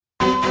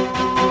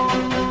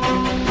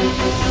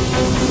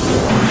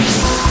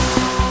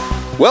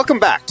Welcome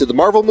back to the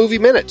Marvel Movie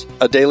Minute,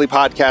 a daily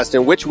podcast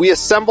in which we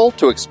assemble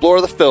to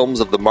explore the films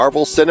of the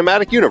Marvel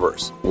Cinematic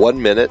Universe,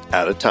 1 minute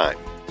at a time.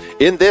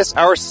 In this,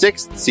 our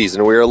 6th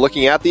season, we are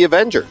looking at The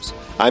Avengers.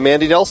 I'm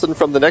Andy Nelson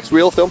from the Next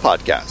Reel Film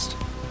Podcast.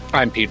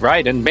 I'm Pete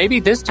Wright, and maybe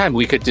this time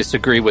we could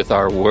disagree with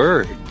our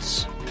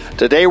words.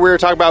 Today we're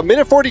talking about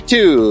Minute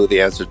 42,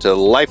 the answer to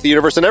life, the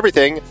universe, and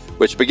everything,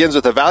 which begins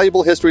with a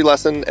valuable history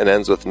lesson and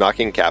ends with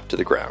knocking Cap to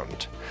the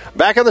ground.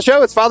 Back on the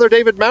show, it's Father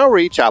David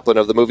Mowry, chaplain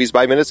of the Movies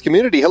by Minutes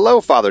community.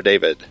 Hello, Father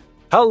David.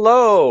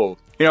 Hello.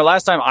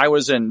 Last time I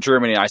was in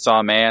Germany, I saw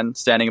a man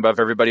standing above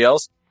everybody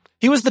else.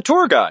 He was the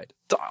tour guide.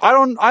 I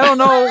don't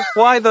know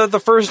why the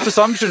first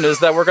assumption is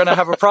that we're going to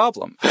have a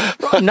problem.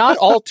 Not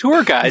all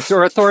tour guides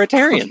are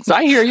authoritarians.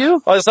 I hear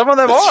you. Well, some of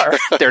them are.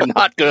 They're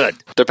not good.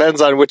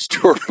 Depends on which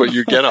tour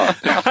you get on.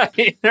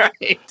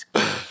 Right.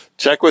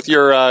 Check with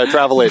your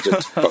travel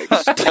agent,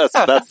 folks.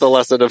 That's the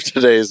lesson of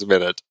today's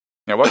minute.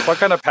 Yeah, what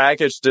kind of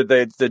package did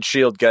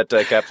S.H.I.E.L.D. get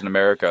to Captain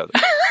America?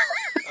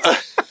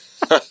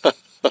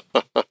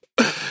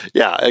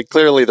 Yeah,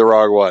 clearly the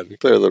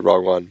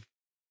wrong one.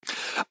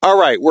 All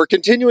right, we're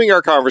continuing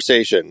our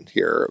conversation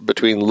here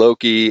between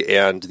Loki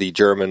and the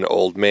German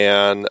old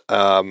man.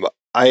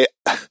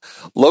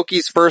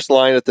 Loki's first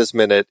line at this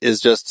minute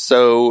is just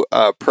so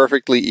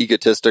perfectly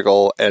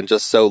egotistical and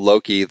just so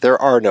Loki. There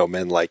are no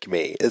men like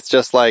me. It's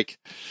just like,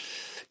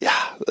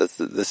 yeah,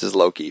 this is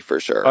Loki for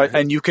sure.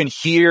 And you can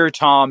hear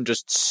Tom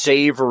just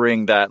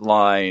savoring that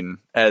line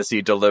as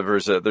he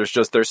delivers it.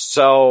 There's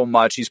so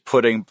much he's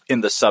putting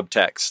in the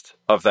subtext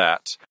of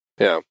that.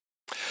 Yeah.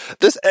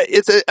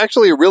 It's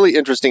actually a really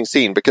interesting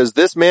scene because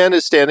this man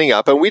is standing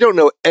up and we don't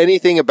know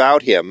anything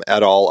about him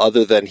at all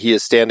other than he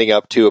is standing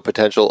up to a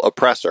potential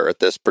oppressor at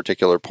this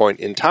particular point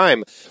in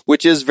time,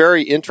 which is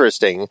very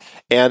interesting,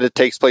 and it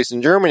takes place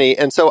in Germany.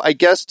 And so I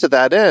guess to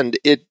that end,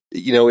 it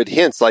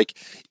hints like,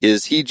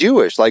 is he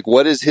Jewish? Like,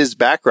 what is his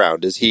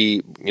background? Is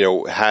he,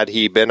 had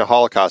he been a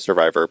Holocaust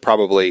survivor?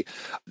 Probably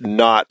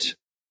not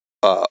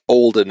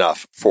old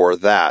enough for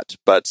that,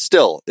 but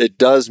still, it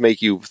does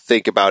make you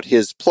think about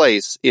his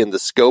place in the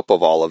scope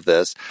of all of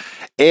this.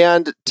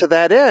 And to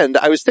that end,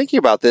 I was thinking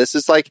about this.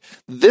 It's like,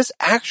 this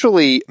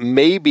actually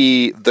may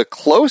be the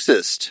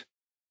closest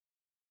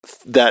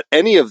that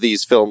any of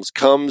these films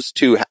comes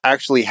to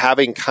actually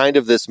having kind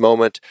of this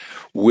moment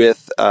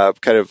with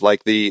kind of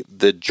like the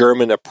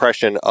German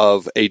oppression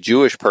of a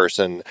Jewish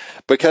person,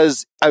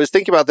 because I was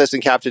thinking about this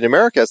in Captain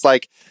America. It's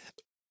like,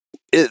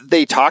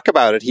 they talk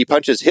about it. He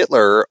punches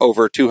Hitler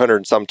over 200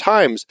 and some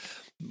times,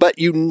 but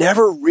you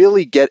never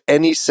really get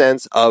any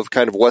sense of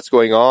kind of what's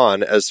going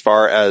on as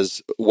far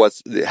as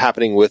what's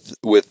happening with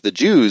the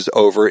Jews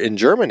over in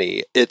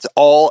Germany. It's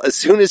all, as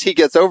soon as he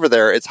gets over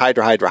there, it's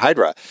Hydra, Hydra,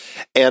 Hydra.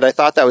 And I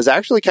thought that was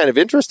actually kind of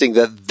interesting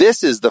that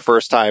this is the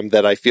first time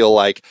that I feel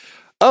like,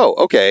 oh,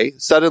 okay,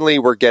 suddenly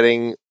we're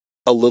getting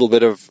a little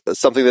bit of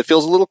something that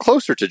feels a little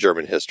closer to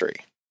German history.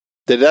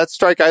 Did that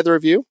strike either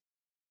of you?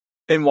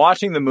 In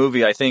watching the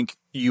movie, I think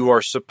you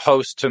are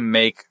supposed to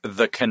make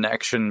the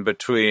connection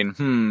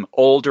between,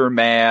 older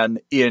man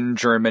in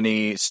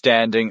Germany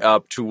standing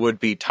up to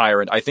would-be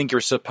tyrant. I think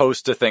you're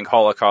supposed to think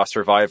Holocaust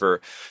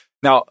survivor.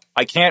 Now,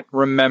 I can't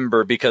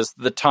remember because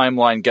the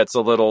timeline gets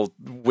a little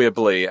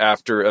wibbly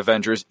after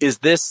Avengers. Is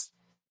this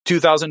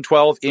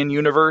 2012 in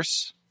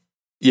universe?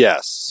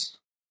 Yes.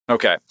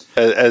 Okay.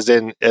 As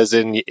in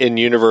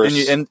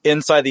universe.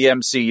 Inside the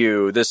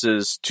MCU, this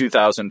is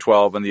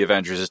 2012 and the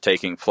Avengers is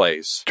taking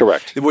place.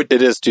 Correct.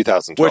 It is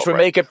 2012. Which would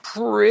make it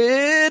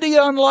pretty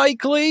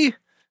unlikely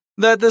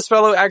that this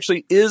fellow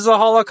actually is a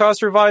Holocaust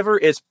survivor.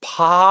 It's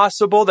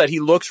possible that he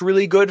looks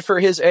really good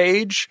for his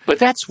age. But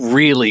that's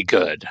really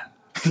good.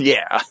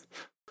 Yeah.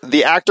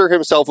 The actor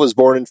himself was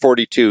born in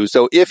 42,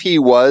 so if he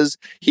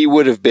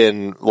would have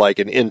been like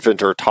an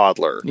infant or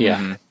toddler. Yeah.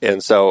 Mm-hmm.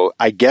 And so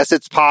I guess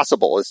it's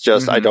possible. It's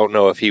just, I don't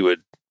know if he would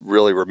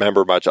really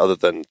remember much other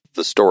than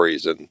the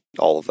stories and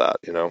all of that,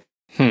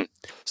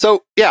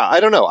 So, yeah, I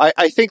don't know.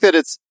 I think that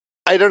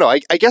I don't know.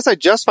 I guess I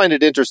just find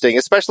it interesting,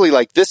 especially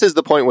like this is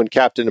the point when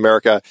Captain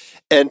America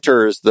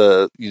enters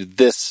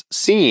this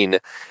scene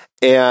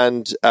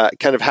and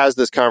kind of has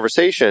this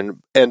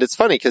conversation. And it's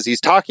funny because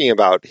he's talking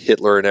about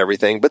Hitler and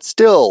everything, but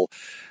still,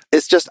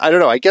 it's just, I don't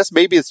know. I guess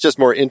maybe it's just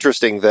more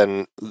interesting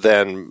than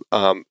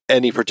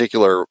any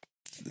particular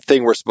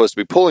thing we're supposed to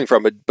be pulling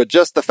from it. But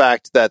just the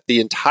fact that the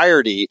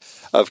entirety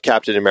of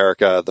Captain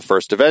America, the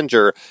First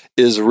Avenger,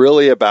 is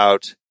really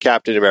about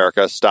Captain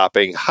America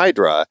stopping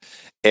Hydra.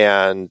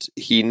 And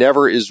he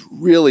never is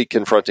really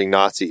confronting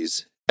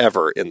Nazis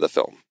ever in the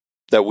film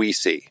that we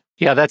see.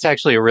 Yeah, that's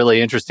actually a really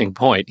interesting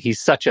point. He's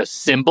such a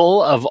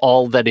symbol of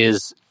all that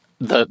is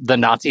the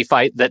Nazi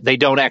fight that they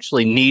don't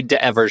actually need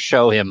to ever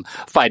show him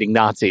fighting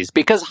Nazis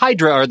because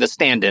Hydra are the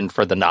stand-in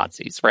for the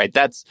Nazis, right?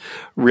 That's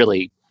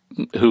really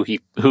who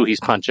he's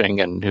punching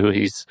and who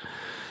he's,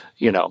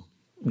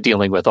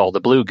 dealing with all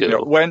the blue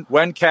goo.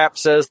 When Cap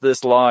says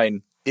this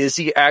line, is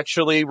he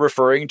actually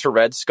referring to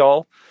Red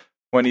Skull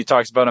when he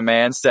talks about a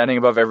man standing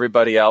above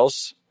everybody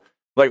else?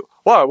 Like,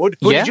 wow, who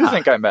did you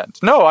think I meant?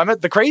 No, I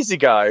meant the crazy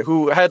guy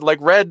who had like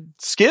red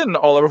skin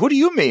all over. Who do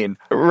you mean?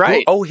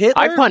 Right. Oh,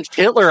 Hitler? I punched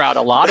Hitler out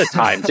a lot of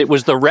times. It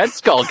was the Red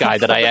Skull guy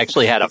that I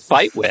actually had a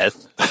fight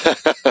with.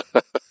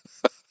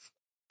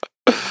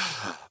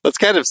 That's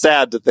kind of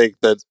sad to think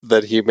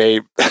that he may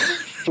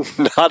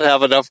not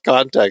have enough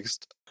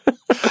context.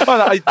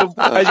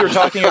 As you're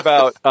talking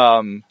about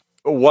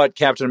what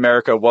Captain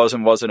America was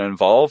and wasn't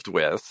involved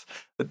with,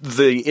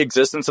 the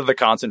existence of the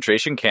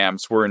concentration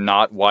camps were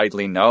not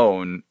widely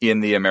known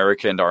in the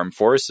American armed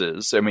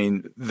forces. I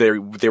mean,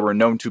 they were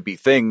known to be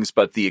things,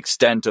 but the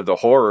extent of the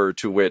horror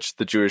to which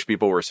the Jewish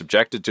people were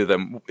subjected to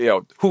them,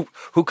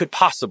 who could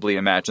possibly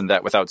imagine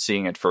that without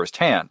seeing it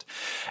firsthand?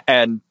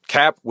 And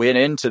Cap went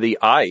into the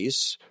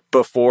ice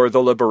before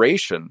the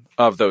liberation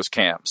of those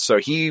camps. So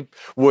he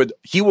would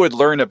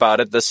learn about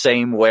it the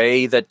same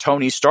way that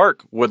Tony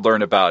Stark would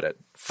learn about it,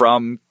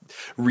 from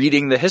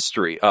reading the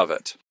history of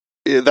it.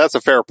 That's a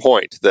fair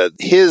point, that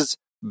his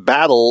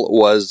battle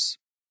was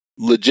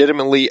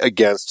legitimately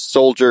against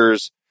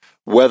soldiers,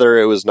 whether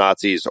it was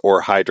Nazis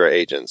or Hydra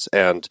agents.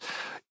 And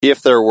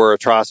if there were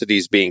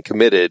atrocities being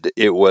committed,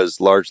 it was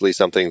largely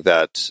something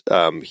that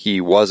he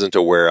wasn't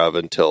aware of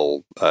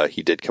until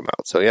he did come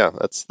out. So yeah,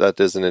 that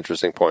is an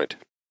interesting point.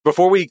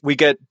 Before we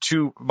get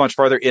too much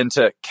farther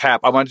into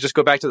Cap, I want to just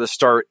go back to the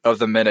start of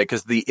the minute,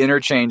 because the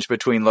interchange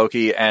between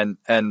Loki and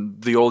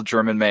the old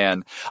German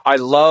man, I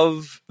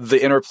love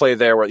the interplay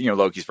there where,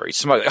 Loki's very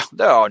smug.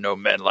 Oh, no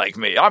men like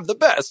me. I'm the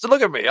best.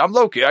 Look at me. I'm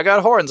Loki. I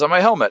got horns on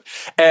my helmet.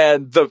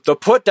 And the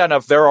put down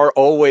of there are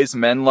always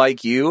men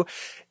like you.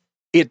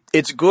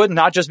 It's good,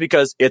 not just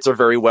because it's a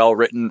very well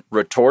written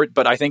retort,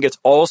 but I think it's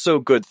also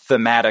good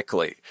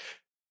thematically,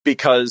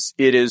 because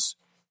it is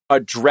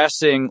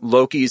addressing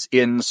Loki's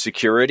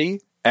insecurity,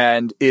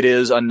 and it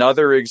is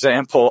another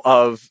example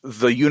of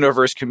the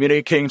universe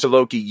communicating to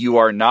Loki, you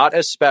are not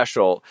as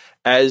special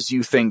as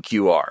you think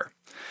you are.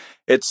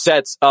 It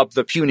sets up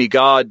the puny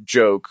god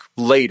joke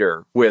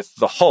later with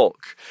the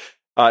Hulk.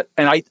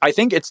 And I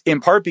think it's in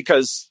part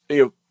because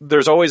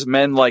there's always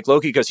men like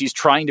Loki, because he's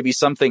trying to be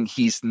something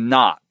he's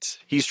not.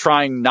 He's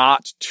trying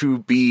not to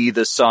be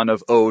the son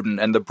of Odin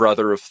and the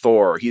brother of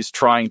Thor. He's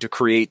trying to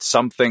create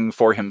something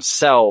for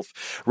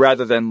himself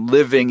rather than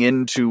living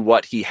into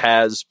what he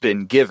has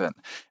been given.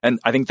 And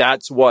I think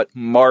that's what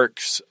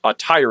marks a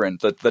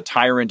tyrant, that the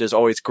tyrant is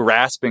always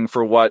grasping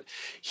for what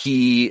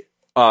he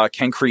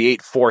can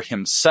create for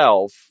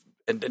himself.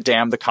 And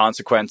damn the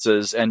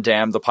consequences and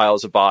damn the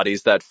piles of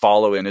bodies that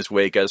follow in his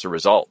wake as a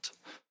result.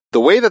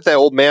 The way that the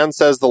old man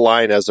says the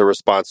line as a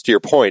response to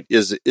your point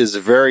is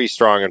very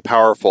strong and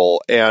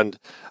powerful. And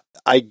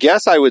I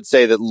guess I would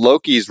say that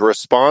Loki's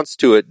response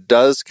to it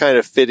does kind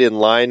of fit in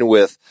line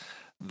with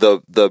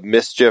the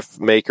mischief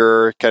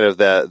maker, kind of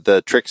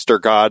the trickster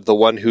god, the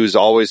one who's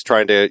always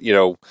trying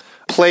to,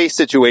 play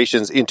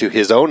situations into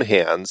his own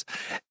hands.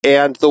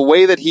 And the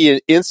way that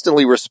he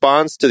instantly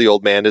responds to the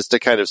old man is to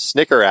kind of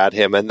snicker at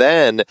him. And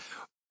then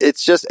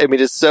it's just,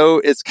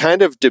 it's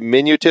kind of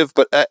diminutive,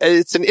 but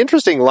it's an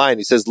interesting line.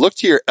 He says, look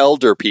to your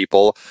elder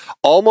people,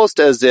 almost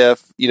as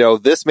if,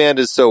 this man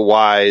is so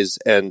wise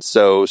and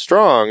so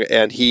strong,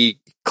 and he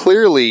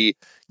clearly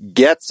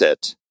gets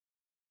it,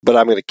 but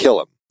I'm going to kill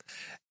him.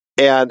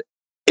 And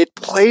it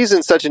plays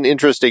in such an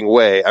interesting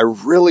way. I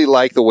really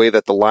like the way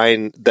that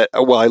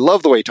I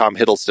love the way Tom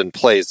Hiddleston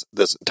plays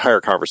this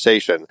entire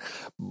conversation,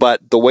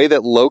 but the way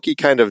that Loki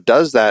kind of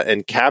does that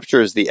and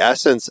captures the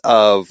essence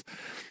of,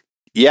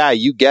 yeah,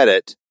 you get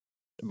it,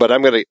 but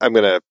I'm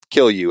gonna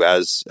kill you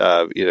as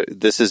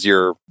this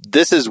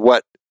is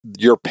what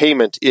your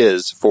payment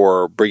is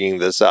for bringing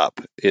this up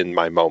in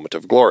my moment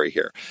of glory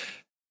here.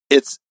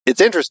 It's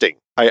interesting.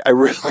 I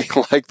really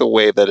like the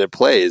way that it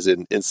plays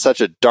in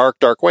such a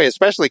dark way,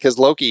 especially because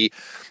Loki,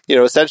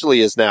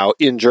 essentially is now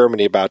in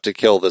Germany about to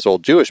kill this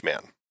old Jewish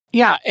man.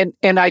 Yeah,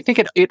 and I think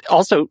it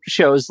also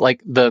shows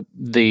like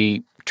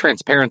the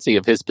transparency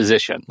of his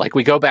position. Like,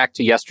 we go back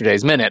to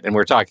yesterday's minute and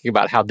we're talking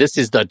about how this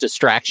is the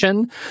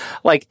distraction.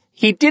 Like,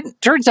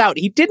 turns out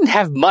he didn't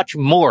have much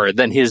more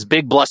than his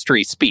big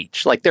blustery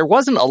speech. Like, there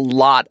wasn't a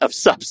lot of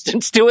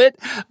substance to it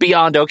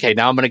beyond, okay,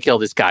 now I'm going to kill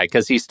this guy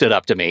because he stood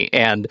up to me.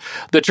 And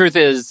the truth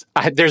is,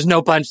 there's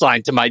no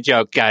punchline to my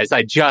joke, guys.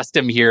 I just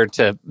am here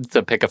to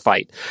pick a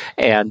fight.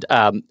 And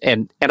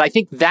I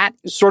think that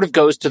sort of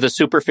goes to the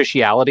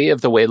superficiality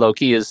of the way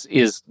Loki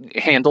is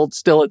handled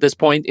still at this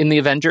point in the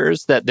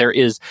Avengers, that there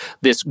is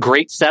this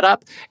great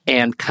setup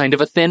and kind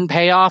of a thin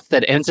payoff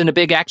that ends in a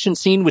big action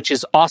scene, which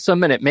is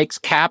awesome. And it makes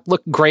Cap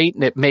look great,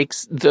 and it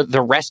makes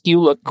the rescue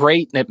look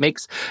great, and it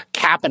makes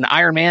Cap and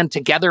Iron Man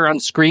together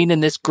on screen in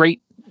this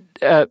great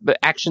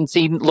action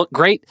scene look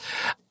great.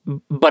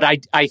 But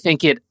I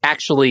think it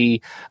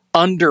actually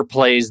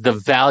underplays the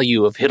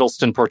value of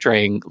Hiddleston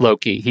portraying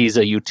Loki. He's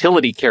a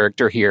utility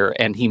character here,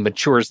 and he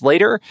matures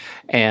later.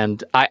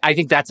 And I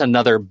think that's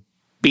another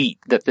beat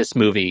that this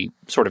movie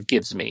sort of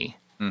gives me.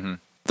 Mm-hmm.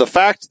 The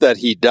fact that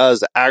he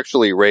does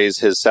actually raise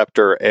his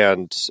scepter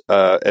and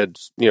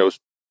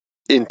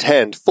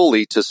intend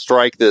fully to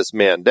strike this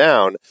man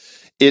down,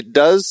 it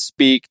does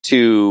speak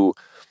to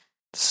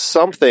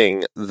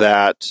something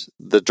that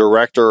the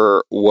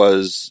director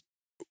was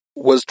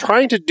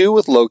trying to do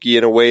with Loki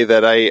in a way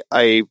that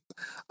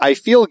I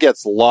feel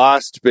gets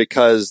lost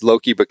because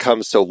Loki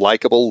becomes so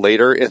likable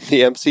later in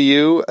the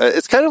MCU.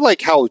 It's kind of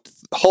like how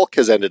Hulk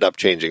has ended up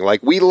changing.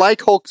 Like, we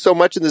like Hulk so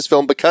much in this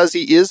film because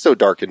he is so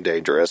dark and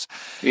dangerous.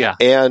 Yeah.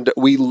 And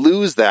we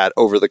lose that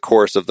over the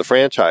course of the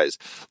franchise.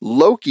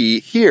 Loki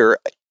here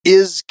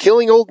is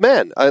killing old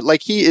men.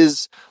 Like, he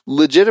is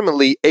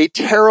legitimately a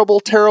terrible,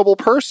 terrible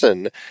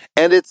person.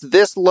 And it's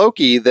this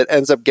Loki that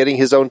ends up getting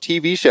his own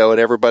TV show and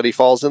everybody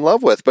falls in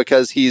love with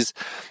because he's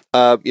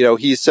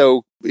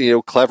so,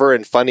 clever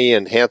and funny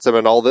and handsome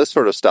and all this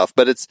sort of stuff.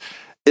 But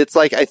it's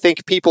like, I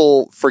think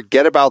people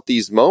forget about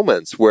these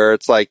moments where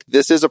it's like,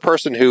 this is a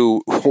person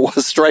who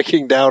was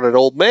striking down an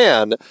old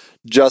man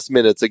just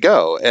minutes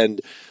ago.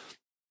 And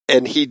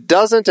he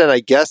doesn't, and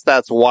I guess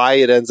that's why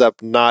it ends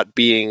up not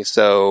being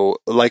so,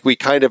 like, we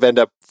kind of end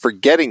up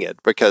forgetting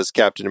it because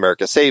Captain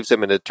America saves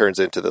him and it turns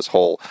into this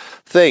whole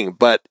thing.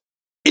 But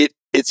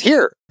it's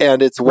here,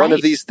 and it's one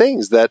of these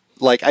things that,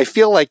 like, I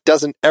feel like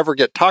doesn't ever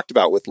get talked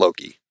about with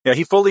Loki. Yeah,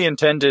 he fully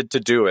intended to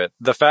do it.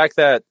 The fact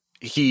that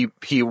he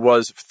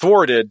was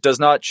thwarted does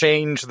not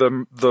change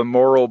the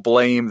moral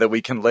blame that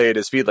we can lay at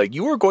his feet. Like,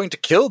 you were going to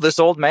kill this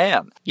old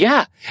man.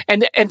 Yeah,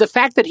 and the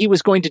fact that he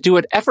was going to do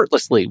it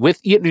effortlessly, with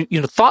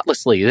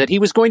thoughtlessly, that he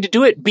was going to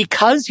do it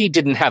because he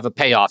didn't have a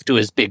payoff to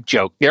his big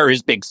joke or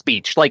his big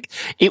speech. Like,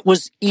 it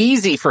was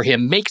easy for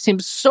him, makes him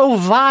so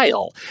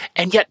vile,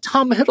 and yet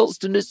Tom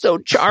Hiddleston is so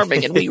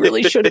charming, and we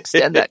really should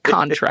extend that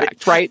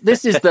contract, right?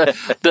 This is the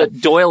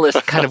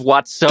Doyleist kind of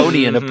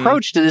Watsonian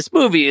approach to this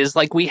movie. Is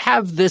like, we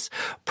have this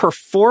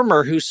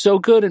performer who's so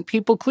good and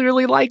people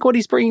clearly like what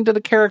he's bringing to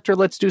the character.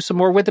 Let's do some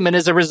more with him. And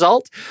as a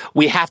result,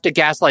 we have to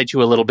gaslight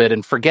you a little bit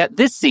and forget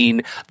this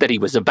scene that he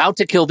was about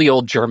to kill the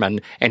old German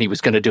and he was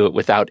going to do it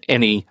without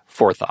any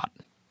forethought.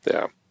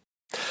 Yeah.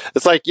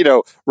 It's like,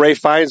 Ray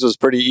Fiennes was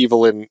pretty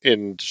evil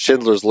in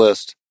Schindler's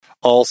List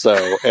also.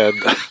 And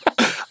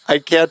I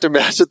can't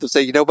imagine them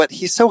saying, but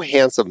he's so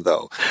handsome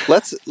though.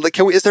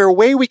 Is there a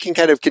way we can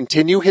kind of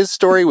continue his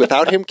story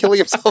without him killing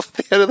himself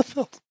at the end of the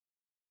film?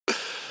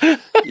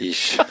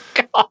 Yeesh. Oh,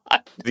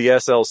 God. The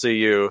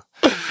SLCU.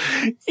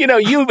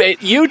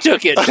 You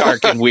took it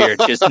dark and weird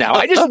just now.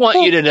 I just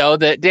want you to know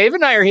that Dave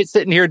and I are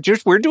sitting here,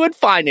 we're doing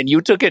fine, and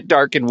you took it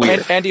dark and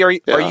weird. Andy, are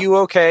you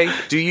okay?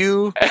 Do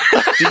you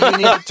need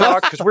to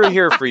talk? Because we're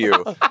here for you.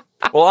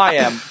 Well, I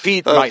am.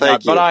 Pete might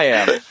not, but I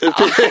am.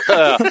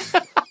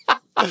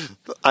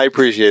 I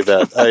appreciate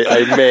that.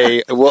 I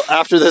may. Well,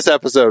 after this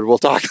episode, we'll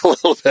talk a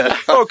little bit.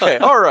 Okay.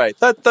 All right.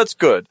 That's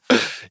good.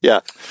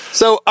 Yeah.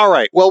 So, all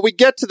right. Well, we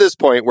get to this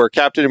point where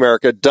Captain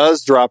America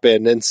does drop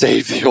in and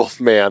save the old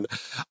man.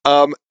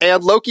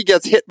 And Loki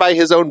gets hit by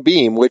his own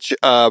beam, which,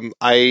 I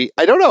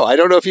don't know. I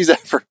don't know if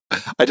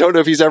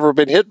he's ever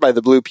been hit by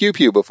the blue pew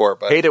pew before,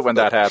 but hate it when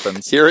that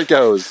happens. Here it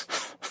goes.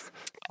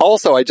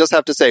 Also, I just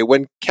have to say,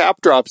 when Cap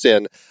drops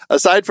in,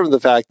 aside from the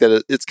fact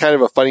that it's kind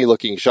of a funny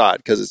looking shot,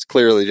 because it's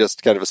clearly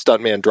just kind of a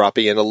stuntman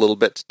dropping in a little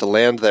bit to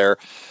land there,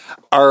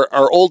 our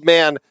old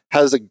man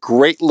has a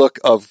great look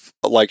of,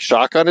 like,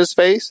 shock on his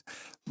face.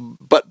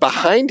 But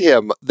behind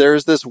him,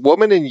 there's this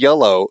woman in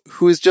yellow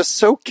who is just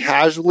so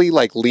casually,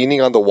 like,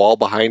 leaning on the wall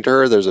behind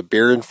her. There's a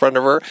beer in front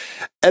of her.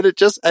 And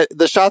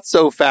the shot's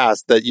so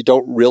fast that you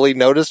don't really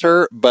notice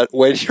her. But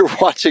when you're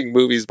watching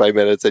movies by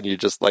minutes and you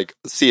just, like,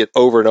 see it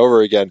over and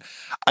over again,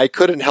 I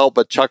couldn't help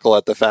but chuckle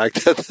at the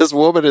fact that this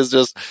woman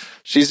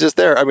she's just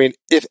there. I mean,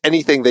 if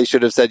anything, they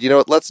should have said,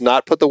 let's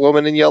not put the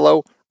woman in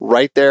yellow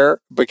right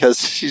there, because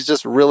she's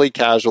just really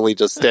casually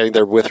just standing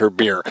there with her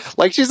beer.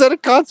 Like she's at a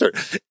concert.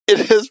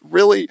 It is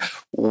really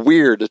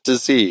weird to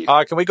see.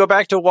 Can we go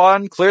back to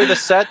one? Clear the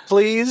set,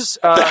 please.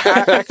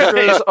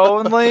 Extras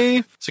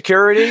only.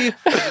 Security.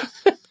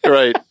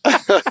 Right.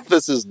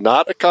 This is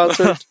not a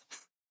concert.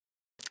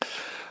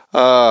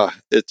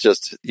 It's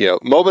just,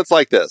 moments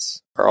like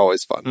this are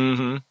always fun.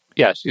 Mm-hmm.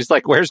 Yeah, she's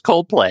like, where's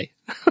Coldplay?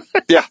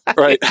 Yeah,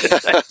 right.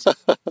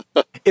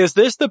 Is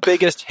this the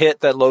biggest hit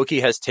that Loki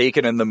has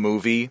taken in the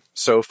movie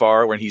so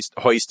far, when he's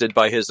hoisted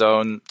by his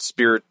own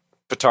spirit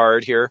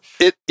petard here?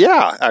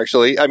 Yeah,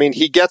 actually. I mean,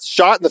 he gets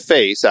shot in the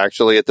face,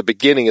 actually, at the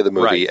beginning of the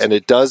movie, right. And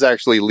it does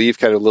actually leave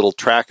kind of a little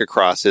track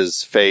across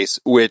his face,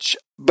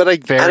 but I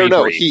don't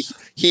know.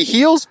 Brief. He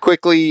heals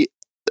quickly.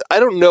 I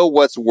don't know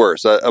what's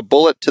worse, a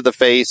bullet to the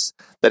face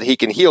that he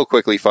can heal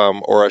quickly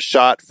from, or a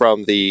shot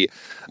from the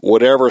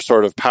whatever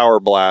sort of power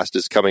blast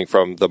is coming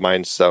from the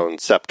Mind Stone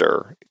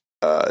scepter.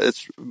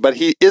 But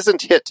he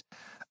isn't hit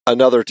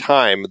another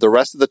time. The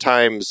rest of the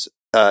times,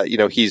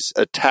 he's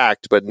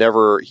attacked, but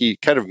he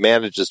kind of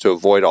manages to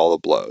avoid all the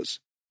blows.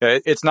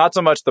 It's not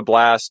so much the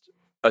blast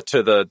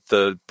to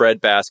the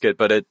breadbasket,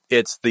 but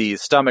it's the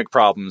stomach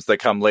problems that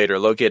come later.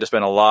 Loki had to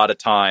spend a lot of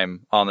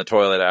time on the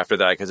toilet after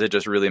that because it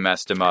just really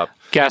messed him up.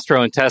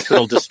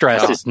 Gastrointestinal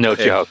distress is no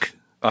joke.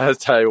 I'll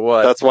tell you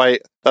what. That's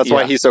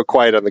why he's so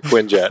quiet on the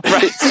Quinjet.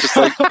 Right. It's just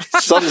like,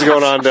 something's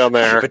going on down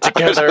there. Keep it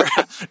together.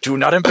 Do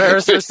not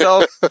embarrass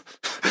yourself.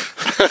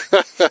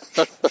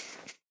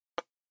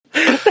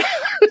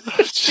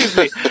 Excuse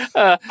me.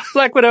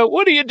 Black Widow,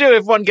 what do you do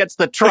if one gets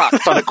the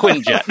trucks on a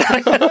Quinjet?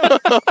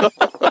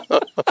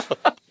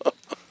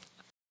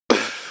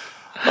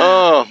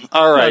 Oh,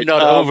 all right. I'm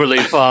not overly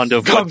fond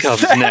of what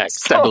comes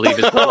next, I believe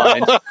is the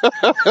line.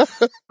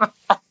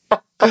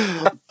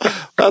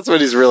 That's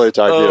what he's really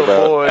talking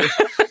about. Boy.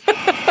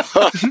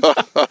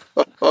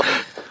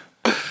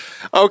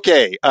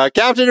 Okay,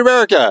 Captain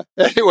America.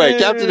 Anyway,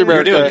 Captain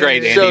America. You're doing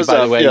great, Andy,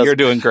 by the way. Yes. You're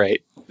doing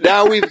great.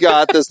 Now we've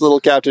got this little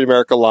Captain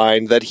America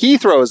line that he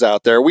throws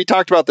out there. We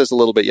talked about this a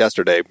little bit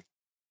yesterday.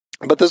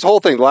 But this whole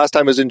thing, the last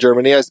time I was in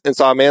Germany and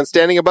saw a man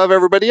standing above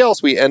everybody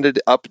else, we ended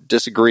up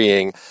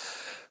disagreeing.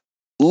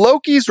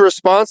 Loki's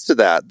response to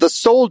that, the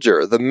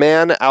soldier, the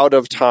man out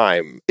of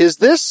time,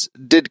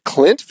 did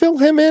Clint fill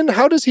him in?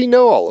 How does he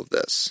know all of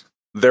this?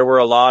 There were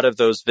a lot of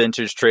those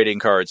vintage trading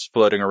cards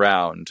floating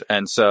around,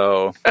 and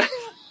so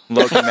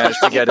Loki managed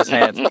to get his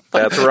hands.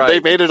 That's right. They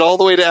made it all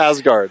the way to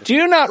Asgard. Do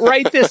you not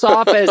write this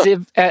off as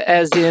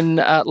in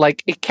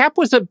Cap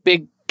was a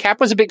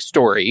big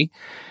story?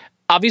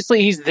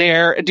 Obviously, he's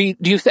there.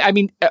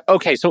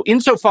 Okay. So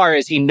insofar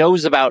as he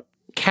knows about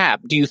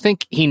Cap, do you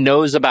think he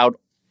knows about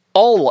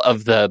all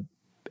of the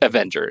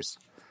Avengers?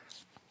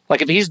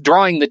 Like, if he's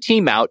drawing the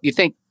team out, you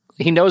think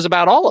he knows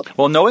about all of them?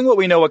 Well, knowing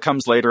what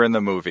comes later in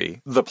the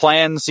movie, the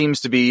plan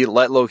seems to be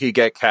let Loki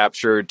get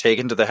captured,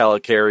 taken to the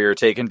helicarrier,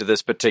 taken to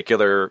this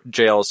particular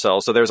jail cell.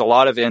 So there's a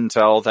lot of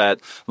intel that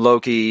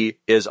Loki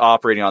is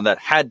operating on that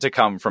had to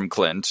come from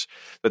Clint.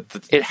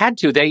 It had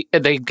to. They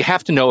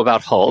have to know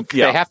about Hulk.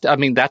 Yeah. They have to. I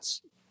mean,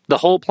 that's the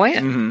whole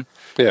plan.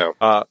 Mm-hmm.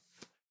 Yeah.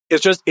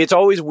 It's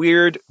always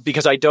weird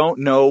because I don't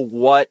know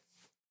what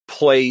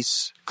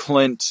place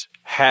Clint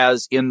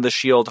has in the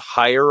SHIELD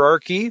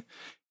hierarchy.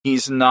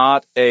 He's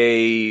not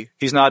a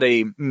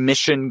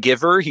mission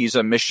giver. He's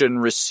a mission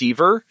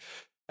receiver.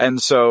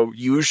 And so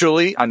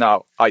usually,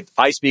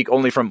 I speak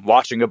only from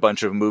watching a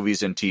bunch of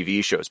movies and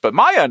TV shows, but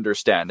my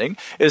understanding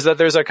is that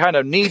there's a kind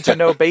of need to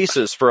know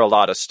basis for a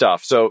lot of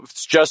stuff. So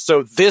it's just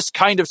so this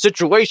kind of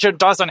situation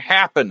doesn't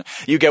happen.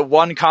 You get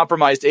one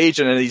compromised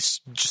agent and he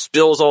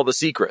spills all the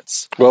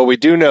secrets. Well, we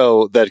do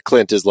know that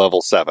Clint is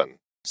level 7.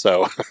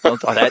 So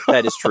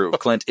that is true.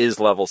 Clint is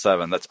level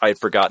 7. I'd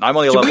forgotten. I'm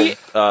only a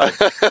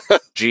level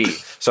G.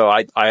 So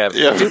I have.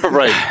 Yeah,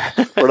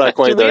 right. We're not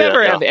quite there yet. Do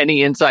we ever have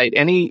any insight,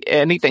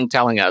 anything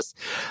telling us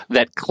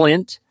that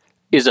Clint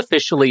is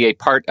officially a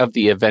part of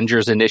the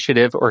Avengers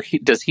Initiative, or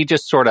does he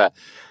just sort of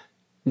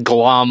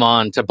glom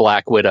on to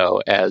Black Widow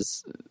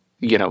as,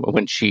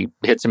 when she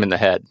hits him in the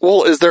head?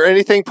 Well, is there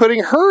anything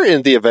putting her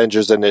in the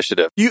Avengers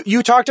Initiative?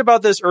 You talked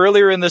about this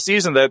earlier in the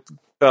season that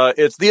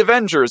it's the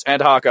Avengers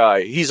and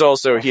Hawkeye. He's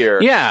also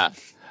here. Yeah.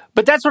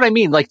 But that's what I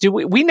mean. Like,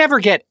 we never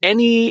get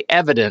any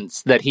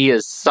evidence that he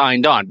is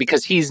signed on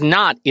because he's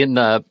not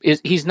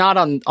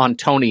on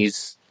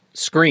Tony's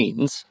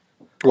screens.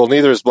 Well,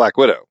 neither is Black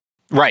Widow.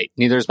 Right.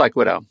 Neither is Black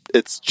Widow.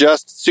 It's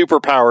just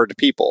superpowered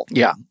people.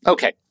 Yeah.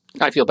 Okay.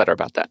 I feel better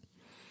about that.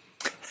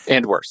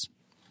 And worse.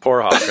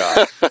 Poor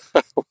Hawkeye.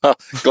 Well,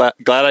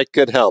 glad I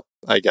could help,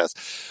 I guess.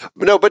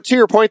 No, but to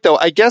your point, though,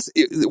 I guess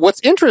what's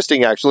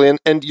interesting, actually,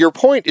 and your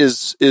point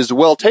is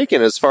well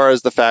taken as far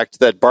as the fact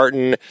that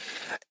Barton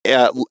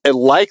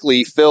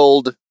likely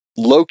filled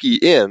Loki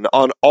in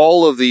on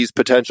all of these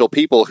potential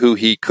people who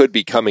he could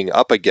be coming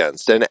up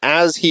against. And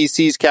as he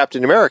sees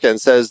Captain America and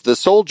says, the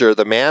soldier,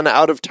 the man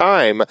out of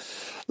time,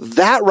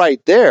 that right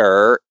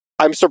there,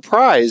 I'm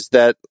surprised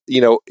that,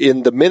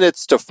 in the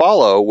minutes to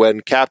follow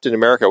when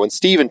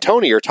Steve and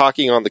Tony are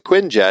talking on the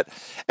Quinjet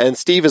and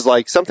Steve is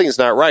like, something's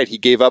not right, he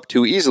gave up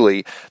too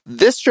easily.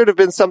 This should have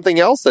been something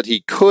else that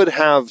he could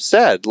have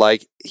said.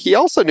 Like, he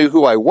also knew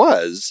who I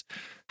was.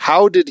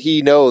 How did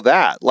he know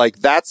that? Like,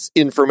 that's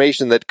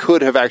information that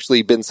could have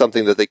actually been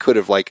something that they could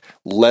have,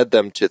 led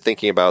them to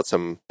thinking about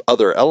some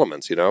other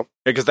elements,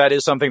 Because that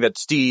is something that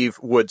Steve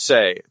would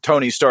say.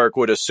 Tony Stark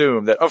would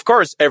assume that, of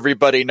course,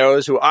 everybody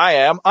knows who I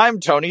am. I'm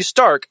Tony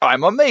Stark.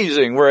 I'm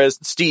amazing. Whereas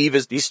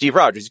he's Steve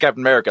Rogers. He's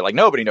Captain America. Like,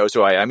 nobody knows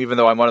who I am, even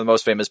though I'm one of the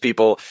most famous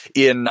people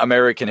in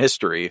American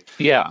history.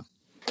 Yeah.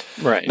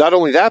 Right. Not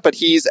only that, but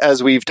he's,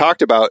 as we've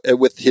talked about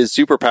with his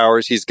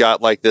superpowers, he's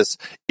got this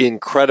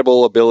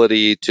incredible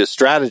ability to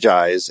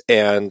strategize,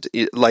 and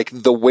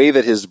the way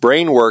that his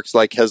brain works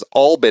has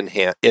all been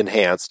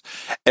enhanced.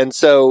 And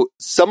so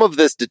some of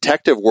this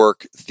detective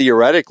work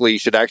theoretically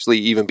should actually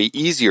even be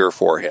easier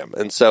for him.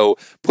 And so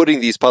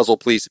putting these puzzle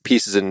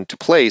pieces into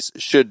place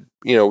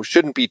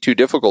shouldn't be too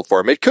difficult for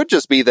him. It could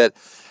just be that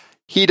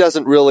he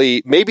doesn't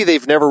really, maybe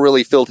they've never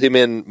really filled him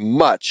in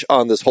much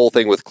on this whole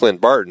thing with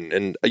Clint Barton.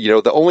 And,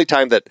 the only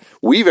time that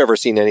we've ever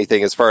seen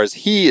anything as far as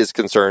he is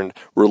concerned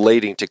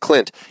relating to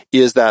Clint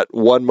is that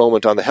one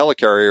moment on the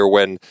helicarrier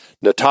when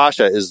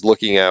Natasha is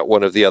looking at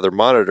one of the other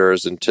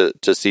monitors and to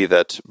see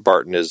that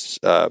Barton is,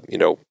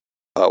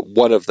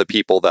 one of the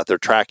people that they're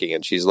tracking,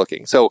 and she's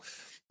looking. So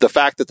the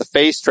fact that the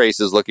face trace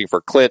is looking for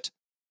Clint,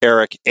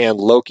 Eric, and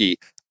Loki,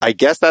 I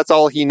guess that's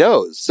all he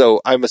knows. So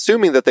I'm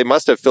assuming that they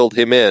must have filled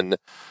him in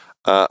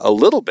a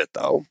little bit,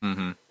 though.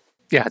 Mm-hmm.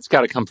 Yeah, it's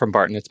got to come from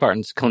Barton. It's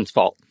Clint's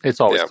fault. It's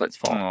always Clint's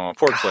fault. Oh,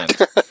 poor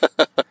Clint.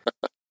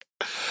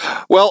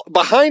 Well,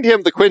 behind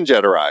him, the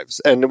Quinjet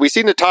arrives, and we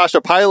see Natasha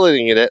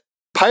piloting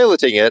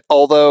it,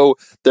 although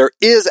there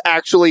is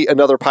actually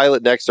another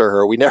pilot next to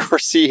her. We never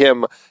see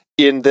him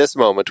in this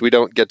moment. We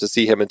don't get to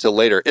see him until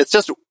later.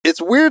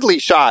 It's weirdly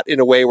shot in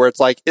a way where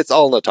it's like, it's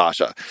all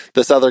Natasha.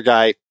 This other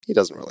guy, he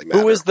doesn't really matter.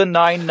 Who is the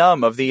Nine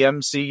Numb of the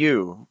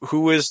MCU?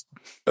 Who is...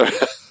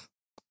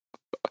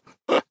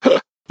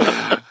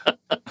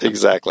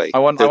 Exactly. I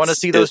want to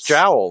see those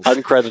jowls.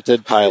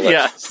 Uncredited pilot.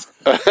 Yes.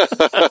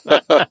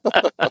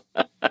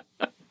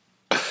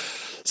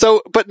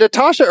 So, but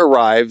Natasha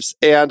arrives,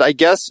 and I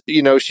guess,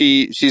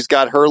 she's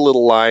got her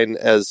little line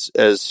as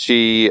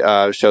she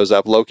shows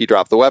up. Loki,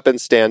 drop the weapon,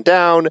 stand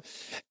down,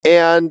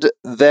 and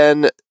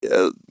then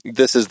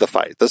this is the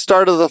fight. The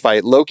start of the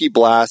fight. Loki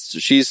blasts.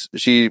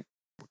 She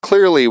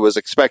clearly was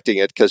expecting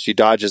it because she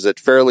dodges it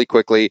fairly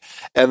quickly,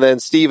 and then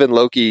Steve and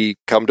Loki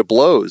come to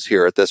blows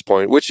here at this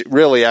point, which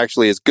really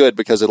actually is good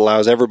because it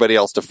allows everybody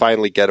else to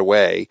finally get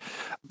away.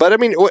 But I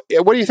mean, what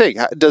do you think?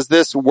 Does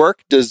this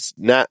work? Does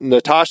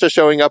Natasha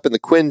showing up in the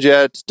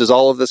Quinjet, does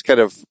all of this kind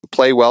of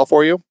play well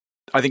for you?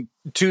 I think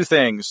two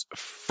things.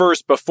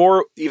 First,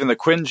 before even the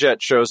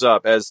Quinjet shows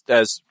up, as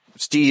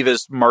Steve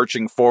is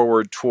marching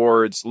forward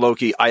towards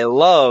Loki, I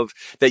love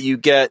that you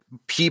get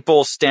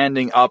people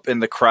standing up in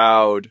the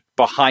crowd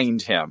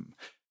behind him.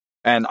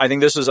 And I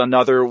think this is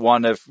another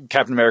one of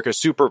Captain America's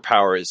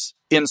superpowers,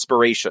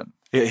 inspiration.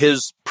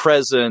 His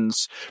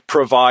presence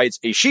provides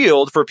a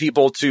shield for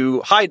people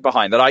to hide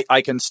behind, that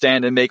I can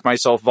stand and make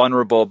myself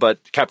vulnerable,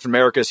 but Captain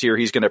America's here.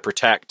 He's going to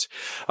protect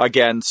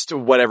against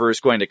whatever is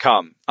going to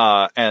come.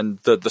 And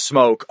the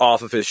smoke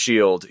off of his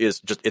shield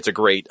is just, it's a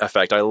great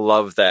effect. I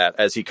love that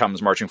as he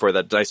comes marching forward,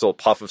 that nice little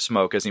puff of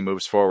smoke as he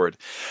moves forward.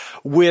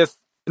 With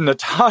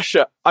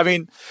Natasha, I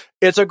mean,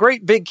 it's a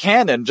great big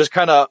cannon just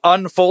kind of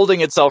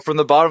unfolding itself from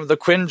the bottom of the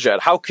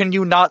Quinjet. How can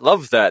you not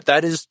love that?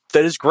 That is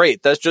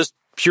great. That's just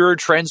pure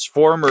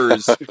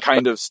Transformers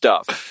kind of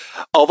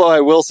stuff. Although I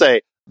will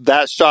say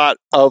that shot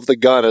of the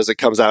gun as it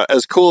comes out,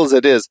 as cool as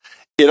it is,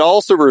 it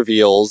also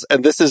reveals,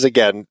 and this is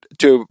again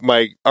to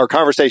our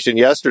conversation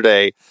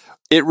yesterday,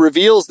 it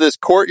reveals this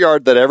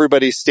courtyard that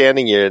everybody's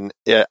standing in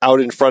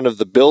out in front of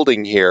the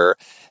building here.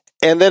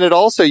 And then it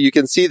also, you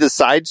can see the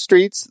side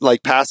streets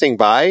like passing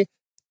by,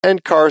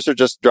 and cars are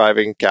just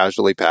driving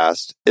casually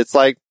past. It's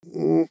like,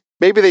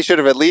 maybe they should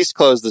have at least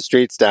closed the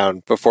streets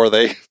down before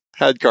they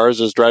had cars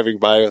just driving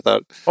by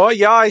without... Oh,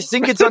 yeah, I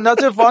think it's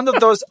another one of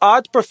those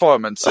art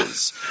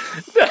performances.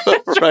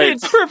 Right.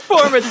 It's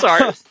performance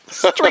art.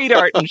 Street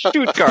art in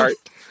Stuttgart.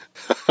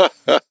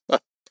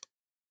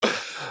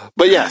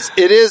 But yes,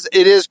 it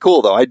is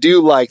cool though. I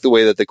do like the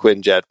way that the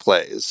Quinjet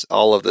plays.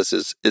 All of this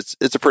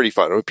it's a pretty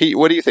fun. Pete,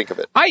 what do you think of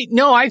it?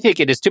 I think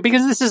it is too,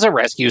 because this is a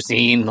rescue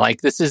scene.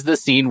 Like, this is the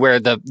scene where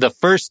the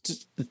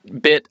first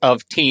bit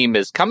of team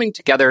is coming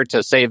together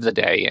to save the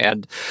day.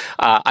 And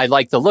I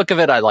like the look of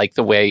it. I like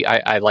the way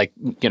I like,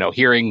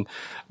 hearing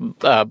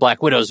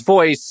Black Widow's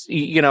voice,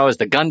 as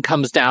the gun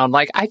comes down.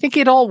 Like, I think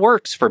it all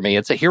works for me.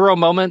 It's a hero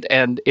moment,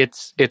 and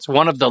it's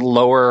one of the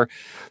lower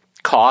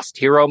cost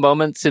hero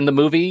moments in the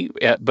movie,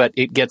 but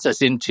it gets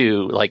us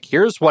into, like,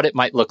 here's what it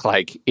might look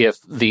like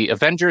if the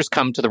Avengers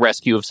come to the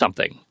rescue of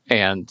something,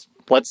 and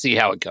let's see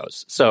how it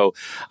goes. So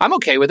I'm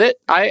okay with it.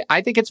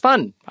 I think it's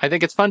fun. I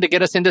think it's fun to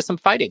get us into some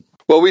fighting.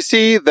 Well, we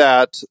see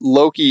that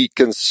Loki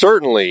can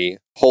certainly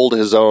hold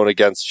his own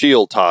against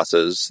shield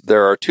tosses.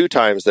 There are 2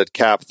 times that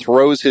Cap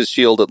throws his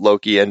shield at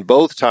Loki, and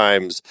both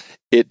times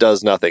it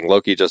does nothing.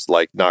 Loki just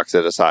knocks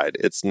it aside.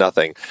 It's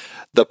nothing.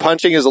 The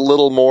punching is a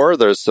little more.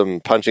 There's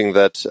some punching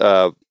that,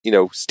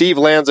 Steve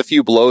lands a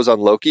few blows on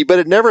Loki, but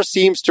it never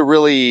seems to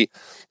really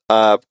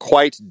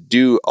quite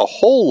do a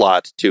whole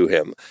lot to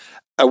him.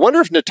 I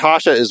wonder if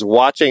Natasha is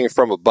watching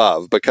from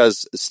above,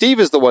 because Steve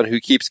is the one who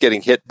keeps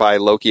getting hit by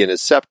Loki and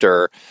his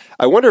scepter.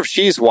 I wonder if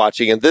she's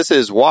watching, and this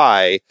is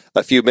why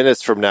a few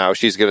minutes from now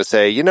she's going to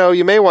say, you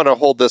may want to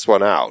hold this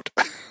one out.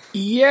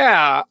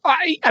 Yeah.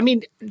 I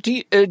mean,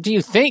 do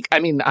you think, I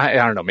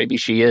don't know, maybe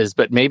she is,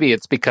 but maybe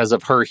it's because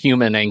of her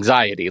human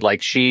anxiety.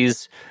 Like, she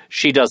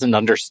doesn't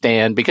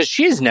understand, because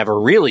she's never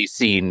really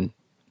seen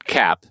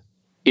Cap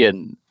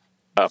in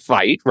a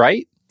fight,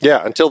 right?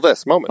 Yeah, until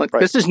this moment. Right.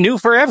 This is new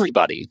for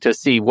everybody to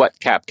see what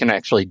Cap can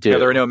actually do. Yeah,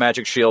 there were no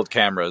magic shield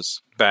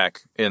cameras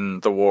back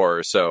in the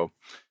war, so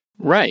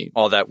right,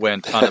 all that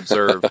went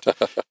unobserved.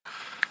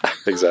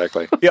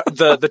 Exactly. Yeah,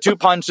 the 2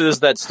 punches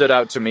that stood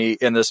out to me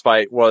in this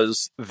fight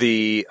was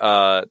the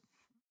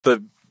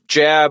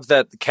jab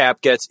that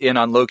Cap gets in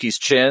on Loki's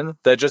chin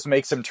that just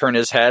makes him turn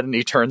his head, and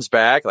he turns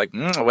back like,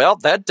 well,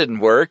 that didn't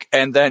work.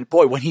 And then,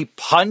 boy, when he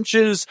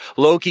punches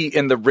Loki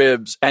in the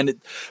ribs,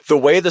 and the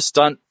way the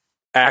stunt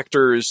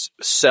actors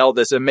sell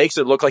this, it makes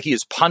it look like he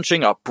is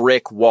punching a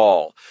brick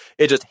wall.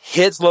 It just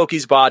hits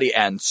Loki's body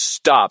and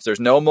stops. There's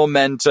no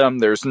momentum.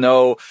 There's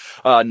no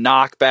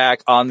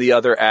knockback on the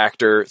other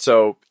actor.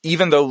 So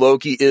even though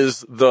Loki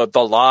is the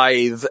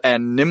lithe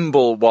and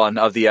nimble one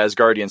of the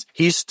Asgardians,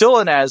 he's still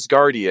an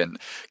Asgardian.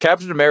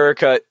 Captain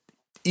America,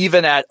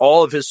 even at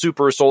all of his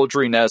super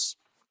soldieriness,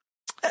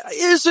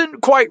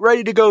 isn't quite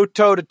ready to go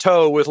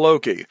toe-to-toe with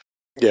Loki.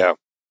 Yeah.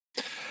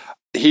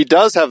 He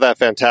does have that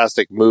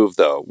fantastic move,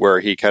 though, where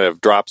he kind of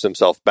drops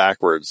himself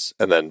backwards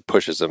and then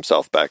pushes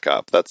himself back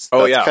up. That's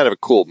kind of a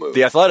cool move.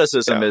 The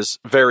athleticism is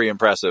very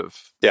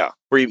impressive. Yeah.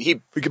 Where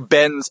he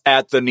bends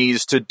at the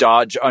knees to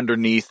dodge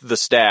underneath the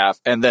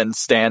staff and then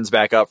stands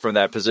back up from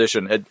that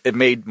position. It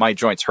made my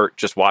joints hurt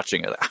just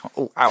watching it. Ow,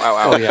 ow, ow,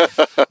 ow. Oh,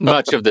 yeah.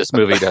 Much of this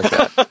movie does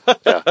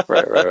that. Yeah,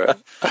 right.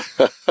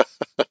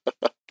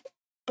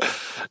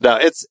 No,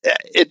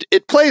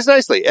 it plays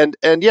nicely, and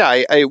yeah,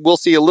 I will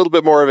see a little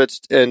bit more of it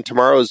in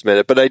tomorrow's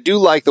minute. But I do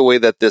like the way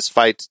that this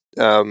fight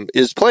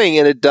is playing,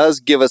 and it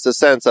does give us a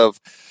sense of,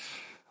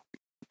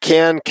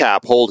 can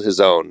Cap hold his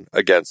own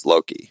against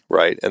Loki,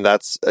 right? And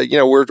that's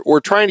we're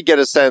trying to get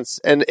a sense,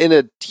 and in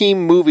a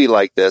team movie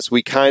like this,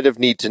 we kind of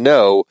need to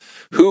know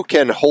who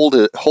can hold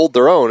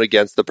their own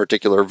against the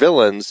particular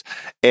villains,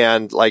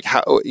 and like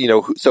how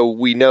so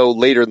we know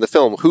later in the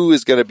film who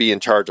is going to be in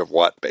charge of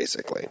what,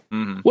 basically.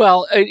 Mm-hmm.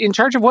 Well, in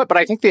charge of what? But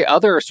I think the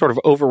other sort of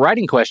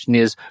overriding question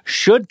is: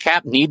 should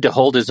Cap need to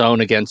hold his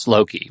own against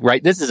Loki?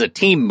 Right? This is a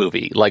team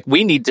movie. Like,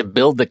 we need to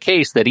build the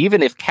case that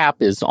even if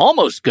Cap is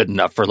almost good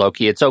enough for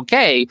Loki, it's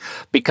okay,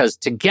 because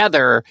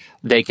together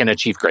they can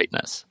achieve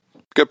greatness.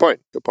 Good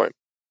point.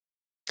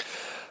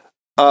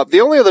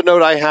 The only other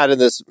note I had in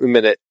this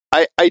minute,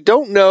 I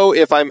don't know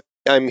if I'm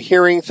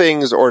hearing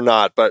things or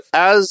not, but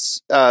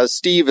as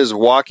Steve is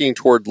walking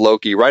toward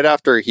Loki, right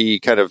after he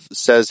kind of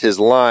says his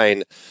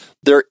line,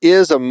 there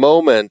is a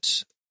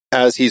moment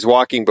as he's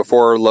walking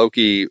before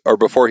Loki, or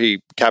before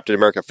Captain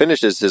America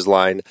finishes his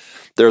line,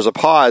 there's a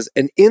pause,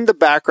 and in the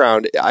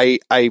background, I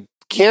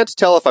can't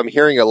tell if I'm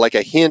hearing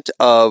a hint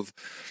of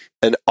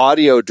an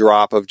audio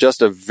drop of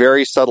just a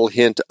very subtle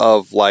hint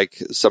of like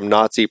some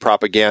Nazi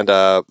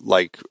propaganda,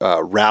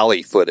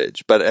 rally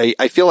footage. But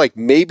I feel like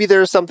maybe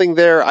there's something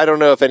there. I don't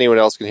know if anyone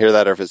else can hear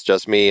that or if it's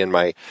just me and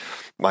my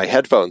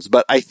headphones.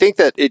 But I think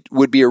that it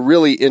would be a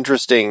really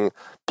interesting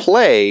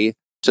play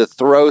to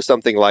throw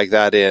something like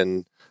that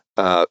in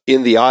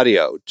the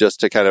audio, just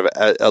to kind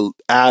of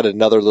add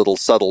another little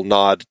subtle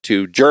nod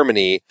to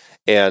Germany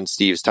and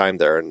Steve's time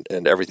there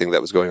and everything that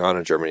was going on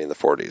in Germany in the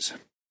 40s.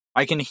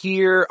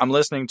 I'm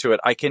listening to it,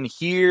 I can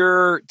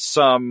hear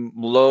some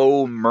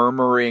low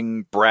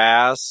murmuring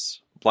brass,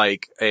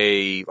 like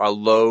a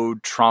low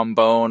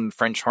trombone,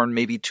 French horn,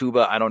 maybe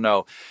tuba, I don't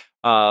know,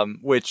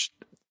 which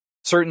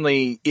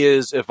certainly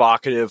is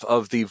evocative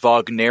of the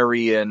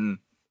Wagnerian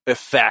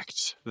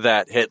effect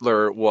that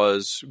Hitler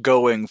was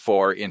going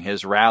for in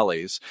his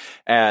rallies.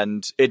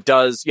 And it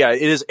does, it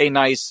is a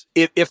nice,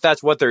 if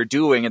that's what they're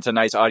doing, it's a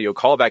nice audio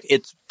callback.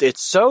 It's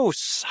so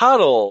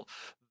subtle,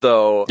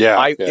 though.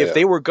 If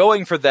they were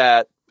going for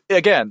that,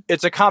 again,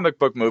 it's a comic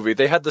book movie.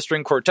 They had the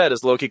string quartet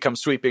as Loki comes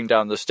sweeping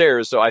down the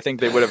stairs, so I think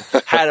they would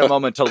have had a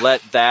moment to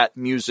let that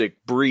music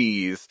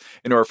breathe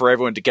in order for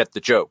everyone to get the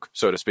joke,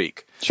 so to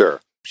speak.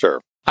 Sure.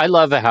 I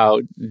love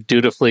how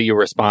dutifully you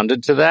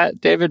responded to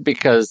that, David,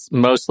 because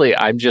mostly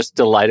I'm just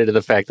delighted at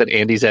the fact that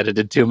Andy's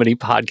edited too many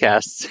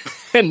podcasts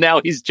and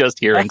now he's just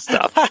hearing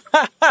stuff.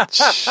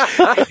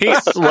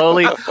 He's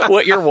slowly,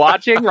 what you're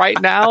watching right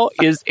now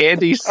is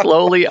Andy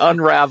slowly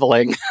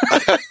unraveling.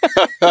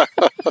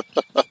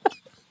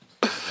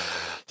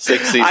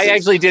 6 seasons. I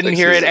actually didn't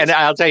hear it, and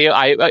I'll tell you,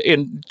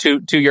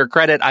 to your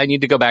credit, I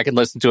need to go back and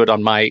listen to it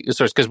on my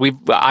source, because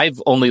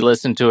I've only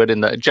listened to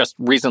it just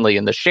recently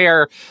in the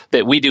share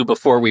that we do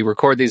before we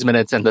record these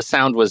minutes, and the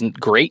sound wasn't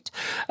great.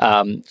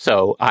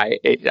 So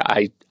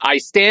I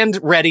stand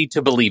ready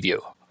to believe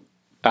you,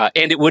 and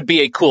it would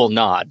be a cool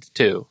nod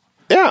too.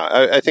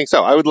 Yeah, I think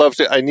so. I would love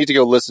to. I need to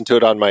go listen to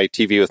it on my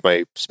TV with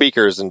my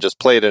speakers and just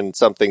play it in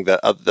something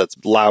that's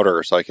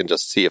louder, so I can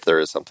just see if there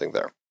is something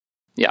there.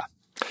 Yeah.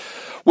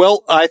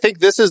 Well, I think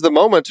this is the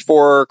moment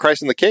for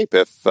Christ and the Cape,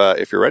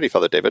 if you're ready,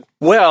 Father David.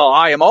 Well,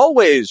 I am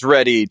always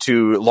ready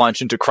to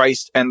launch into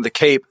Christ and the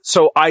Cape.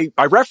 So I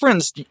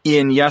referenced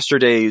in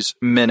yesterday's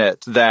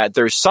minute that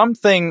there's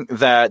something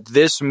that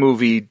this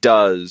movie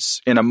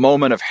does in a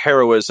moment of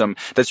heroism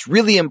that's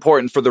really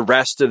important for the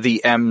rest of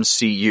the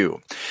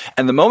MCU.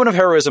 And the moment of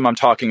heroism I'm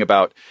talking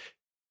about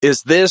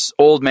is this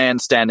old man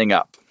standing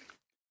up.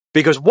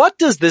 Because what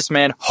does this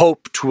man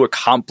hope to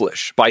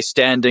accomplish by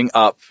standing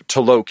up to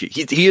Loki?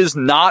 He is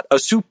not a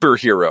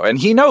superhero, and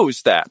he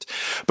knows that.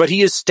 But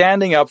he is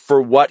standing up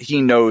for what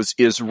he knows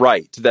is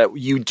right, that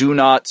you do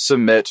not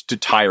submit to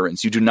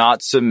tyrants. You do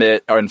not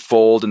submit or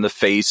unfold in the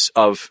face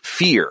of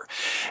fear.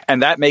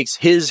 And that makes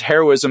his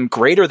heroism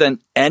greater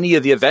than any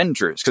of the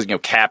Avengers. Because,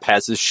 Cap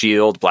has his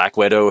shield, Black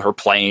Widow, her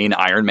plane,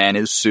 Iron Man,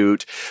 his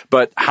suit.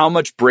 But how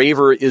much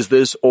braver is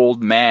this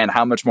old man?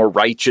 How much more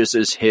righteous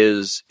is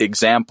his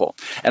example?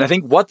 And I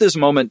think what this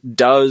moment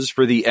does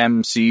for the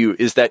MCU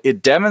is that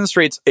it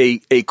demonstrates a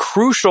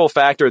crucial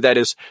factor that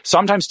is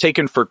sometimes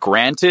taken for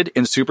granted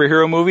in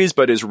superhero movies,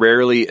 but is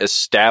rarely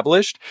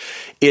established.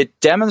 It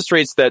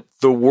demonstrates that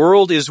the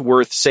world is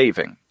worth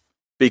saving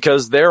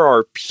because there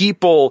are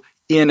people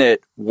in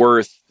it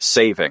worth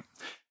saving.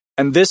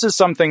 And this is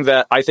something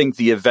that I think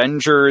the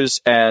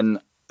Avengers and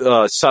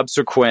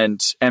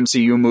subsequent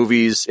MCU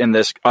movies in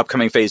this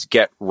upcoming phase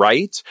get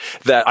right,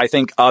 that I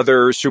think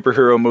other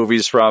superhero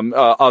movies from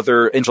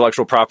other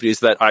intellectual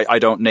properties that I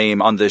don't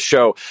name on this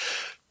show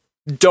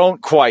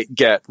don't quite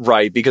get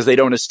right, because they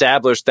don't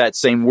establish that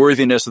same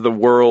worthiness of the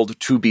world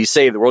to be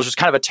saved. The world's just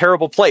kind of a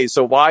terrible place,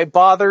 so why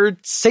bother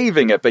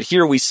saving it? But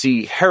here we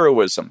see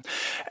heroism.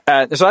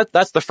 So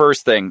that's the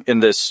first thing in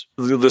this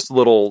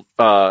little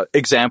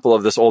example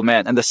of this old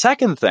man. And the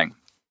second thing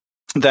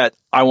that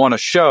I want to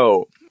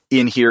show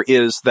in here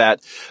is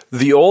that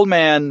the old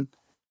man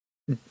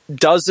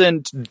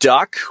doesn't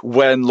duck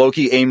when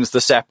Loki aims the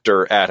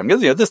scepter at him.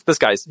 This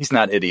guy's, he's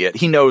not an idiot.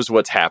 He knows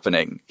what's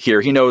happening here.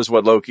 He knows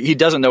he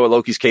doesn't know what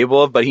Loki's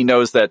capable of, but he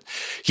knows that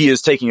he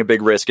is taking a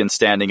big risk in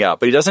standing up.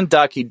 But he doesn't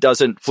duck. He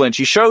doesn't flinch.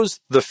 He shows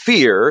the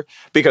fear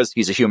because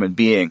he's a human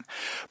being.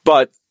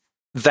 But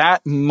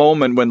that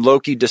moment when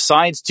Loki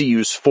decides to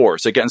use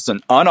force against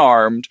an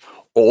unarmed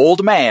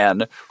old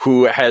man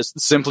who has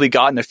simply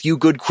gotten a few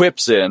good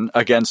quips in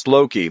against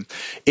Loki,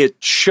 it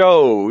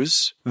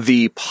shows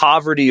the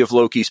poverty of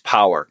Loki's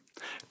power.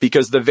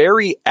 Because the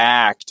very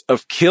act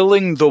of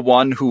killing the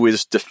one who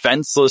is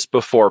defenseless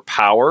before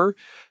power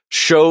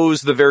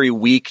shows the very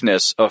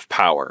weakness of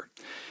power.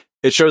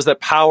 It shows that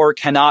power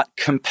cannot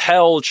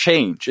compel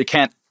change. It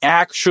can't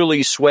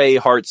actually sway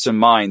hearts and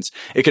minds.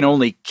 It can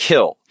only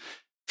kill.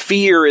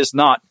 Fear is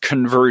not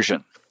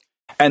conversion.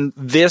 And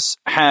this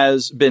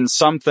has been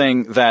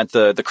something that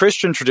the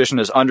Christian tradition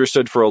has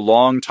understood for a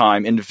long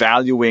time in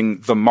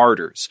valuing the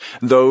martyrs,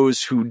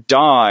 those who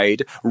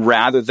died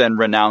rather than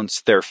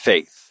renounce their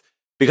faith.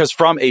 Because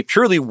from a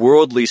purely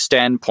worldly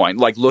standpoint,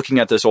 like looking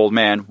at this old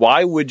man,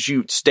 why would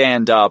you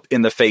stand up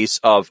in the face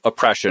of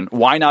oppression?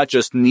 Why not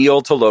just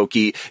kneel to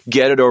Loki,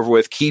 get it over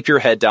with, keep your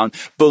head down,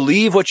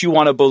 believe what you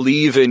want to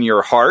believe in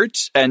your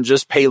heart, and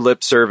just pay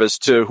lip service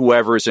to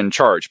whoever's in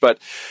charge? But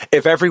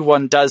if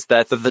everyone does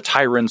that, then the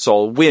tyrants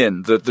all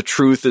win. The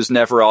truth is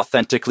never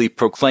authentically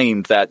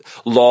proclaimed. That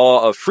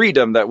law of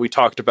freedom that we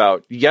talked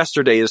about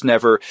yesterday is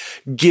never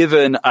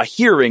given a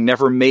hearing,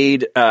 never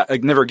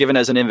given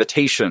as an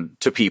invitation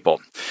to people.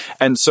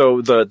 And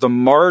so the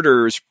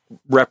martyrs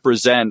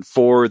represent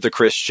for the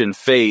Christian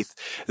faith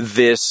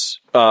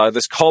this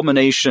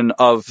culmination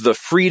of the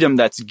freedom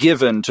that's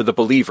given to the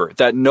believer,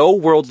 that no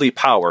worldly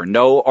power,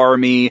 no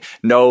army,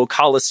 no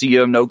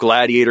Colosseum, no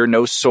gladiator,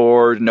 no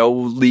sword, no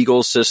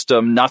legal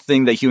system,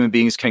 nothing that human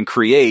beings can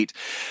create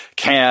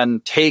can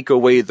take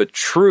away the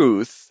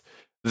truth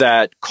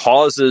that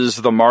causes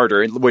the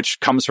martyr, which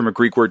comes from a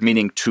Greek word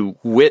meaning to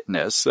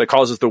witness, that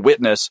causes the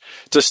witness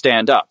to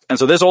stand up. And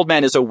so this old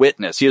man is a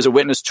witness. He is a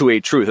witness to a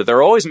truth. That there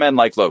are always men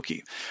like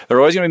Loki. There are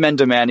always going to be men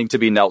demanding to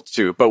be knelt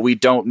to, but we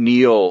don't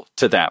kneel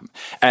to them.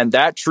 And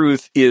that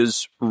truth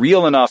is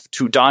real enough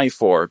to die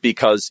for,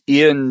 because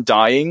in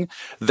dying,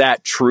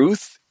 that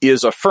truth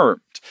is affirmed.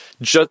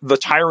 The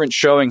tyrant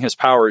showing his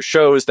power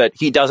shows that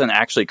he doesn't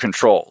actually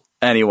control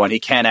anyone. He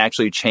can't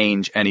actually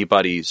change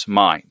anybody's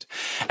mind.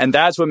 And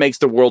that's what makes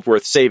the world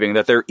worth saving,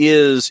 that there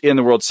is in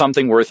the world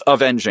something worth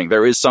avenging.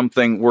 There is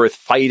something worth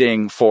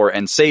fighting for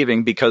and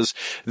saving, because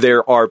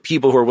there are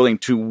people who are willing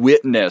to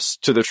witness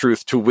to the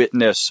truth, to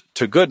witness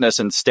to goodness,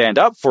 and stand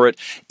up for it,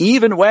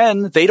 even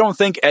when they don't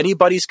think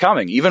anybody's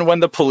coming, even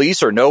when the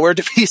police are nowhere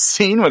to be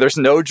seen, when there's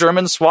no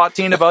German SWAT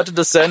team about to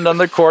descend on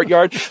the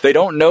courtyard. They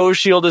don't know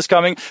S.H.I.E.L.D. is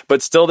coming,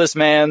 but still this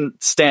man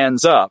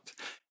stands up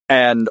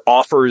and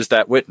offers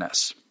that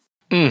witness.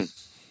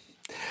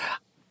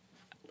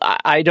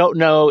 I don't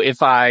know if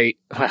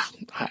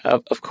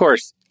of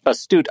course,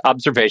 astute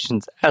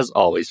observations as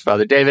always,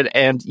 Father David,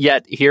 and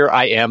yet here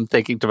I am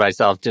thinking to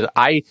myself,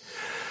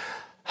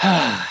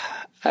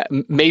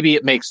 maybe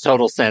it makes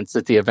total sense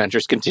that the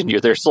Avengers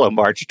continue their slow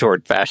march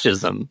toward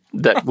fascism,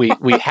 that we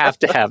have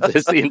to have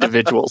this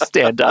individual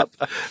stand up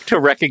to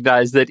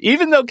recognize that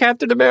even though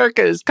Captain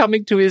America is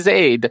coming to his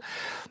aid,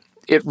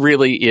 it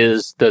really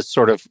is the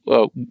sort of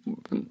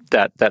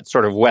that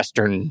sort of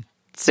Western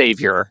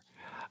savior.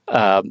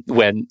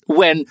 When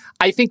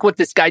I think what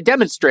this guy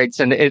demonstrates,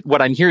 and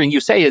what I'm hearing you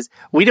say, is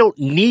we don't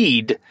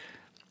need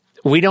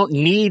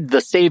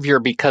the savior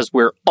because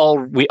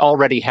we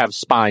already have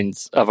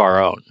spines of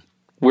our own.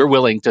 We're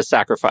willing to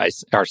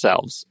sacrifice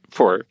ourselves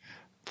for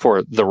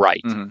the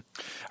right. Mm-hmm.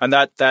 And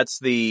that's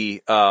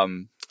the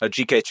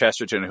G.K.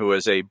 Chesterton, who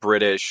is a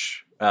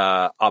British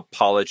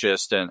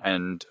apologist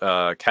and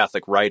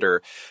Catholic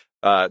writer,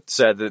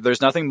 said that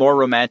there's nothing more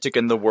romantic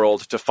in the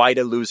world to fight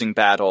a losing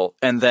battle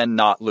and then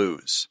not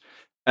lose.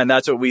 And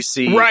that's what we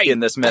see in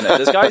this minute.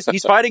 This guy's,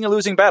 he's fighting a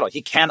losing battle.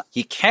 He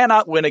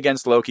cannot win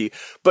against Loki,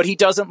 but he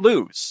doesn't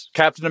lose.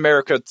 Captain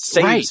America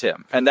saves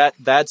him. And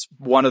that's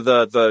one of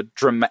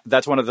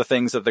that's one of the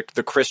things that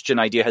the Christian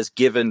idea has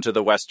given to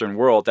the Western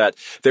world, that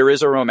there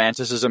is a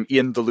romanticism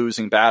in the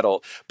losing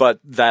battle, but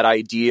that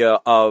idea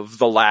of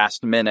the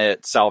last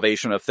minute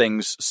salvation of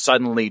things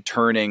suddenly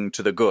turning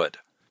to the good.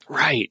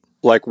 Right.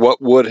 Like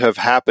what would have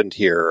happened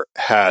here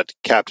had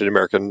Captain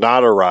America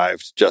not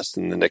arrived just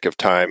in the nick of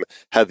time,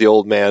 had the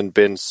old man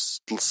been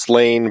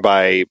slain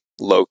by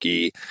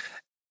Loki,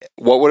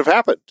 what would have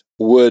happened?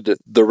 would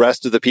the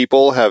rest of the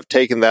people have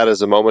taken that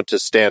as a moment to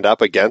stand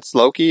up against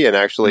Loki and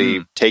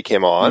actually take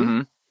him on?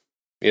 Mm-hmm.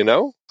 You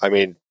know? I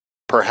mean,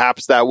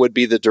 perhaps that would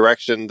be the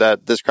direction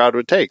that this crowd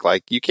would take.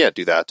 Like, you can't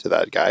do that to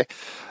that guy.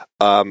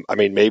 I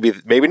mean,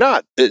 maybe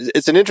not.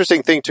 It's an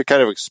interesting thing to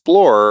kind of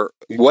explore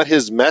what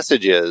his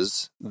message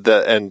is,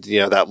 and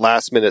that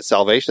last minute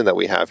salvation that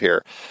we have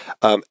here,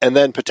 and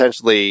then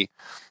potentially,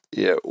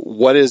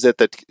 what is it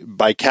that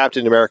by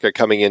Captain America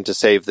coming in to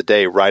save the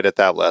day right at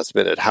that last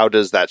minute, how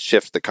does that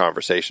shift the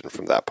conversation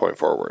from that point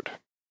forward?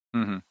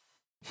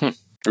 Mm-hmm.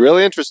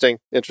 Really interesting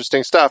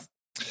stuff.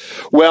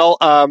 Well,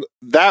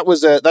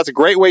 that's a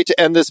great way to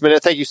end this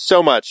minute. Thank you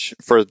so much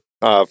for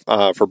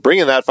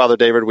bringing that, Father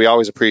David. We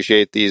always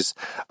appreciate these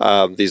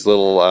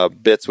little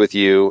bits with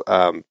you,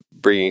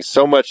 bringing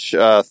so much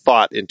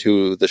thought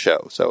into the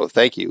show. So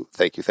thank you.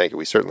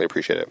 We certainly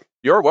appreciate it.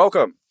 You're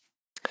welcome.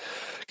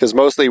 Because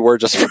mostly we're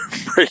just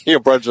bringing a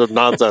bunch of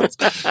nonsense.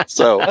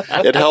 So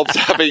it helps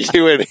having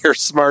you in here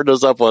smarten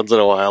us up once in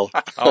a while.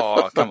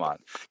 Oh, come on.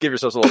 Give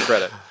yourselves a little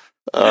credit.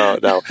 Oh,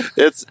 no.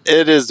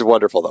 It is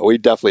wonderful, though. We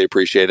definitely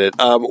appreciate it.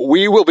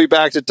 We will be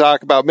back to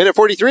talk about Minute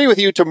 43 with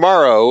you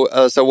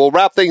tomorrow. So we'll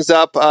wrap things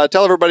up.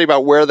 Tell everybody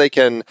about where they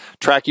can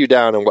track you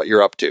down and what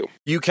you're up to.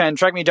 You can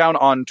track me down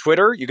on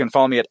Twitter. You can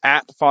follow me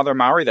at Father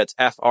Mowry. That's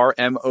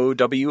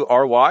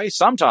FRMOWRY.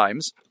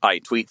 Sometimes I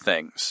tweet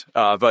things,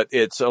 but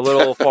it's a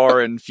little far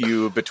and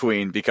few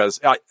between because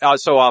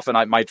so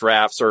often my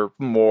drafts are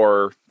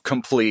more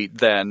complete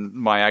than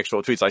my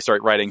actual tweets. I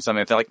start writing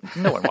something and they're like,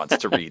 no one wants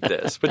to read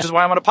this, which is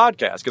why I'm on a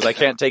podcast, because I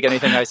can't take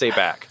anything I say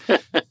back.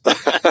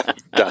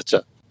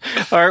 Gotcha.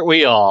 Aren't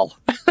we all?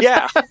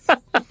 Yeah.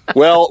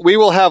 Well, we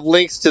will have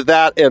links to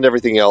that and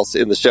everything else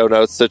in the show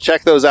notes, so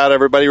check those out,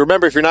 everybody.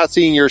 Remember, if you're not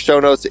seeing your show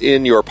notes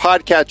in your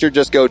podcatcher,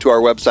 just go to our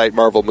website,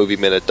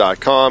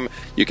 marvelmovieminute.com.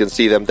 You can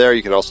see them there.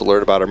 You can also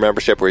learn about our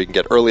membership, where you can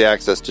get early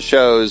access to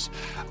shows.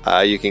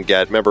 You can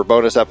get member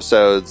bonus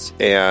episodes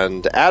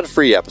and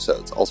ad-free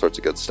episodes, all sorts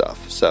of good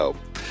stuff. So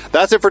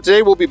that's it for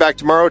today. We'll be back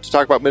tomorrow to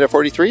talk about Minute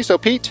 43. So,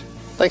 Pete,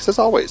 thanks as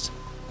always.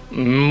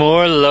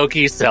 More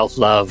Loki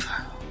self-love.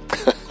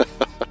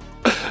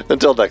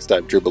 Until next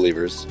time, true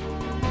believers.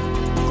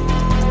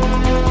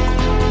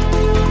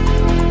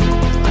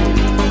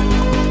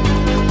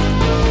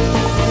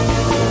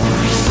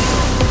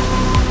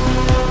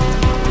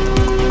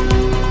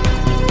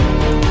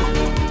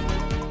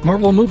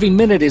 Marvel Movie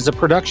Minute is a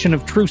production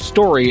of True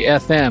Story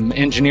FM,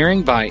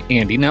 engineering by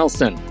Andy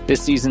Nelson.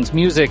 This season's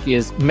music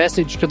is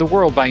Message to the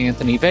World by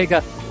Anthony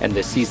Vega, and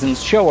this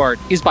season's show art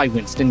is by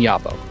Winston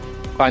Yabo.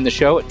 Find the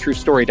show at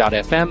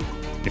truestory.fm.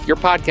 If your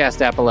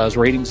podcast app allows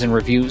ratings and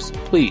reviews,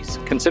 please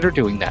consider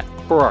doing that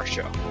for our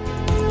show.